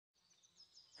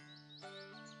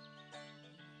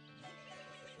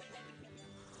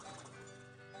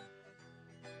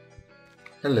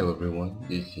Hello everyone,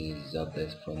 this is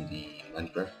Zabes from the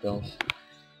Minecraft Bells,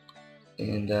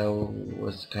 and I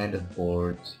was kind of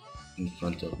bored in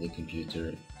front of the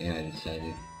computer and I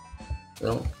decided,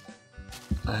 well,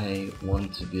 I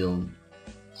want to build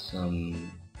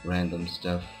some random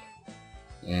stuff,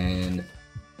 and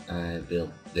I built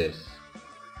this,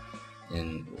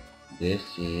 and this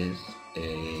is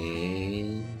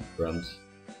a Brums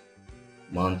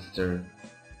monster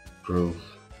proof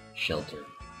shelter.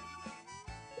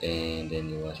 And then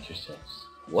you ask yourselves,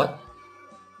 what?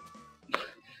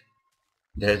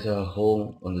 There's a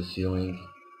hole on the ceiling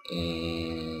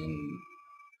and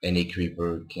any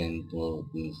creeper can blow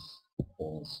these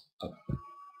holes up.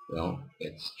 Well,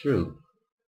 it's true,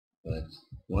 but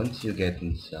once you get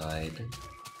inside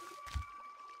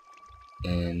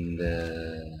and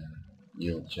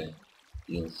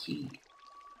you'll see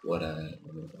what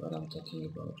I'm talking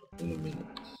about in a minute.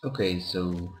 Okay,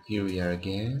 so here we are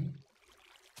again,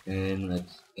 and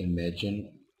let's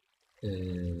imagine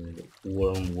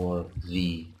World War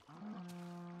Z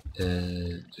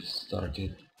just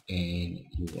started and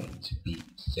you want to be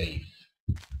safe.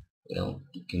 Well,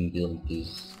 you can build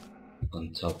this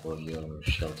on top of your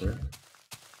shelter,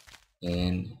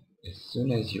 and as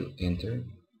soon as you enter,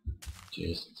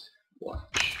 just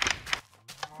watch.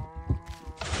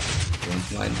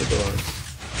 Don't mind the doors.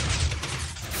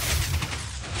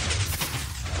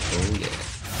 Oh yeah.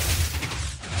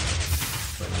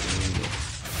 Oh yeah.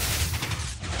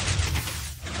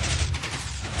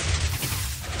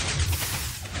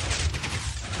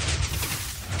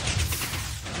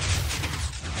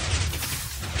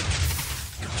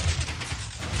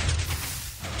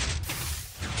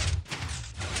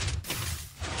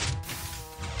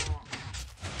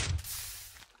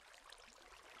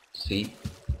 See?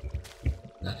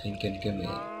 Nothing can come in.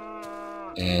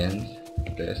 And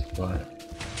the best part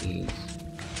is,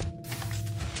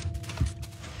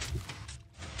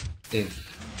 if,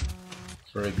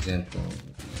 for example,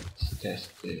 let's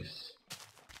test this.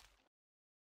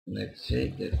 Let's say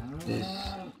that this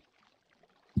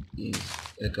is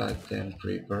a goddamn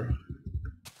creeper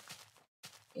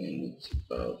and it's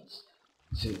about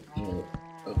to blow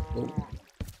up.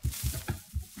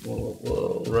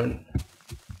 Whoa, run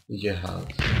with your house.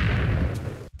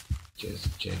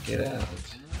 Just check it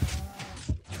out.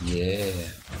 Yeah,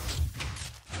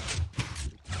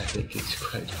 I think it's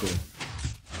quite cool.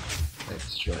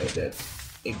 Let's try that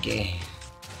again.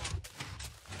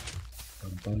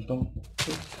 Bum, bum, bum.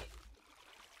 Poof.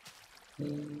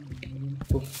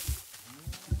 Poof.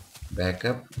 Back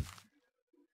up.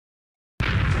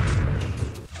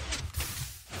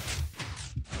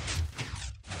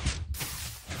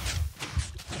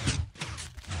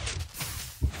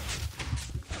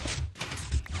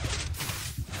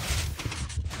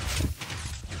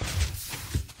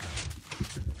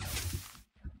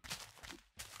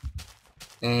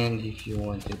 And if you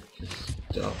want it to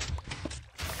stop,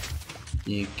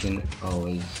 you can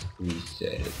always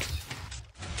reset it.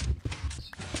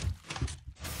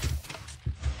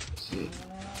 See?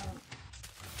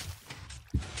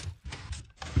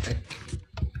 Back.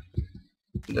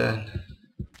 Done.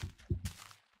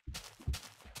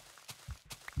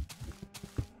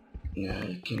 Now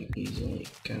you can easily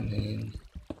come in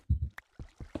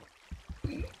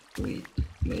and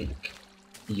make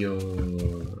your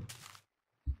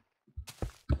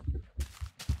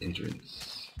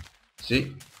entrance.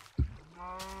 See?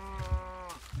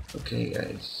 Okay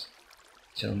guys,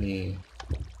 tell me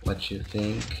what you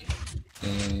think,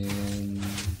 and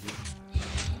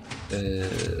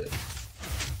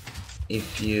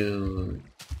if you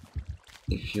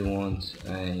want,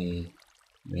 I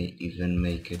may even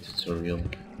make a tutorial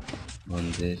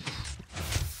on this,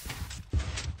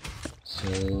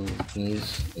 so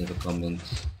please leave a comment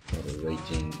or a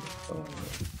rating or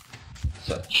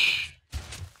such.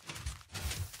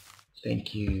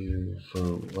 Thank you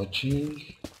for watching,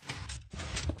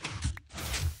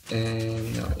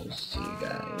 and I'll see you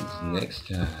guys next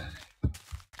time.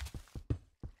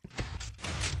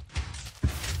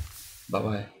 Bye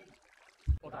bye.